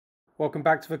Welcome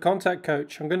back to the Contact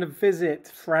Coach. I'm going to visit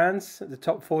France at the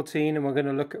top 14 and we're going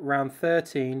to look at round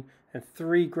 13 and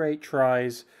 3 great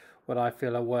tries what I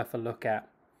feel are worth a look at.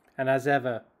 And as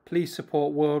ever, please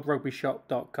support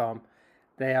worldrugbyshop.com.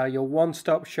 They are your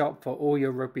one-stop shop for all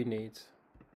your rugby needs.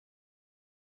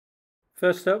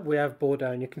 First up we have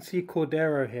Bordeaux, and you can see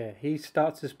Cordero here. He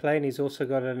starts his play and he's also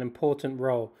got an important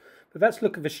role. But let's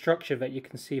look at the structure that you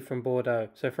can see from Bordeaux.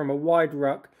 So from a wide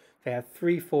ruck, they have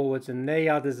 3 forwards and they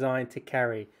are designed to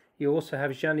carry. You also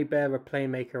have Jalibert, a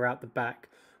playmaker, out the back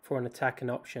for an attacking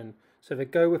option. So they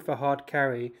go with the hard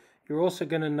carry. You're also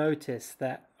going to notice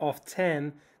that off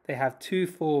 10, they have 2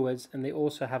 forwards and they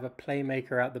also have a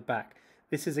playmaker out the back.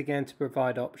 This is again to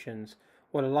provide options.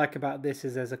 What I like about this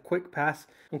is there's a quick pass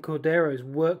and Cordero's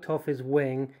worked off his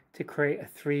wing to create a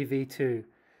 3v2.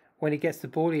 When he gets the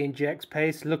ball, he injects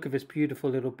pace. Look at this beautiful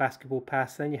little basketball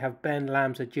pass. Then you have Ben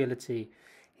Lamb's agility.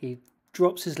 He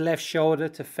drops his left shoulder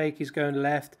to fake he's going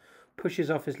left, pushes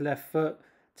off his left foot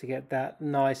to get that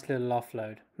nice little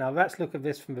offload. Now let's look at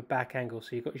this from the back angle.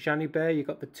 So you've got Jalibert, you've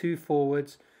got the 2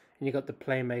 forwards, and you've got the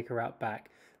playmaker out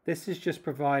back. This is just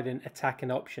providing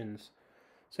attacking options.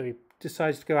 So he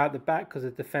decides to go out the back because the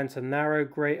defence are narrow.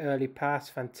 Great early pass,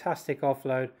 fantastic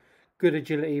offload, good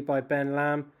agility by Ben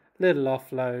Lamb, little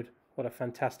offload. What a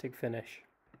fantastic finish.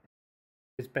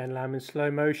 Here's Ben Lamb in slow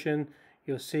motion.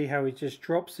 You'll see how he just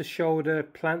drops the shoulder,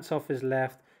 plants off his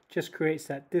left, just creates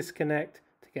that disconnect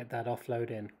to get that offload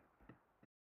in.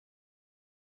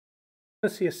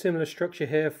 You'll see a similar structure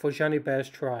here for Jalibert's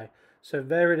try. So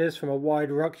there it is from a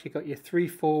wide ruck. You've got your 3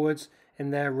 forwards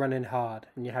in there running hard,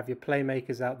 and you have your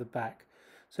playmakers out the back.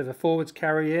 So the forwards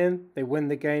carry in, they win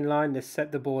the gain line, they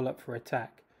set the ball up for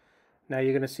attack. Now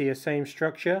you're going to see the same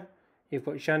structure. You've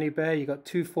got Jalibert, you've got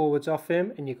 2 forwards off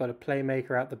him, and you've got a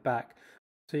playmaker out the back.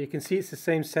 So you can see it's the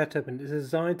same setup and it's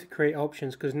designed to create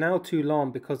options, because now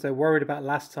Toulon, because they're worried about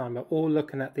last time, are all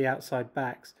looking at the outside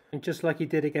backs. And just like he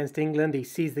did against England, he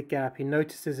sees the gap, he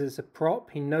notices it's a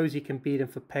prop, he knows he can beat him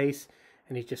for pace,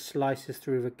 and he just slices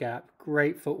through the gap.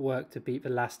 Great footwork to beat the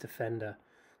last defender.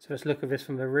 So let's look at this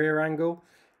from the rear angle.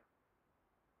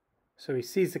 So he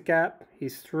sees the gap,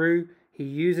 he's through, he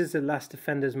uses the last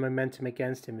defender's momentum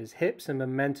against him. His hips and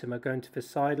momentum are going to the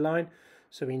sideline,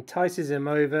 so he entices him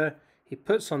over. He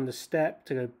puts on the step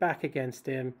to go back against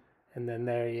him, and then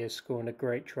there he is scoring a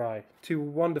great try. 2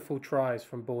 wonderful tries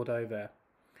from Bordeaux there.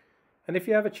 And if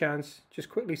you have a chance, just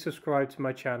quickly subscribe to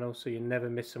my channel so you never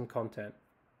miss some content.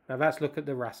 Now let's look at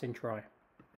the Racing try.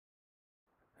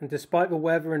 And despite the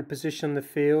weather and position on the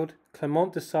field,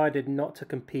 Clermont decided not to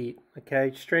compete.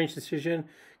 Okay, strange decision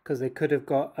because they could have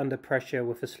got under pressure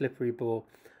with a slippery ball.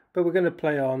 But we're going to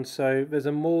play on. So there's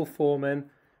a maul forming.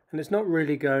 And it's not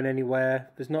really going anywhere.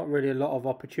 There's not really a lot of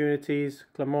opportunities.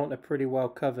 Clermont are pretty well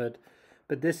covered.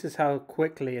 But this is how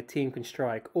quickly a team can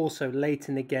strike. Also late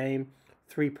in the game,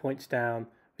 3 points down.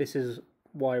 This is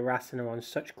why Racing are on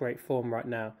such great form right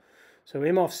now. So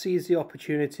Imhoff sees the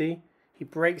opportunity. He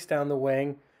breaks down the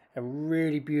wing. And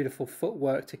really beautiful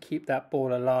footwork to keep that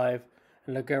ball alive.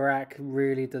 And Le Garac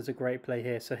really does a great play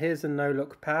here. So here's a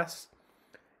no-look pass.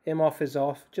 Imhoff is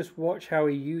off. Just watch how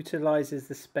he utilises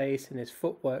the space and his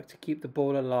footwork to keep the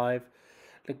ball alive.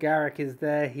 Le Garac is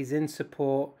there. He's in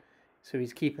support. So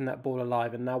he's keeping that ball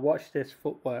alive. And now watch this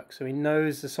footwork. So he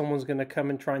knows that someone's going to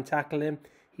come and try and tackle him.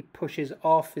 He pushes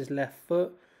off his left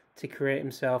foot to create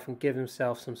himself and give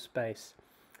himself some space.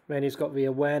 Then he's got the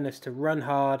awareness to run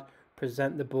hard,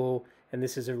 present the ball. And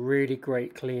this is a really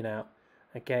great clean out.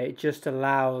 Okay, it just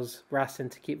allows Racing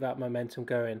to keep that momentum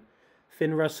going.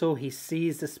 Finn Russell, he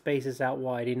sees the spaces out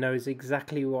wide. He knows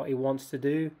exactly what he wants to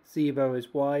do. Zebo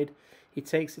is wide. He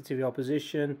takes it to the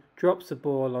opposition, drops the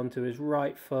ball onto his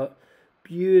right foot.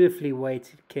 Beautifully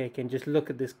weighted kick. And just look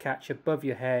at this catch above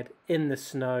your head in the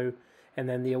snow. And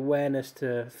then the awareness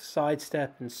to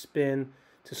sidestep and spin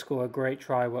to score a great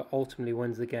try what ultimately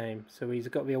wins the game. So he's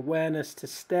got the awareness to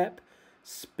step,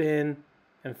 spin,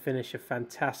 and finish a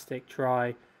fantastic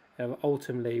try. And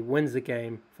ultimately wins the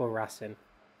game for Racing.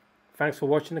 Thanks for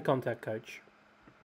watching the Contact Coach.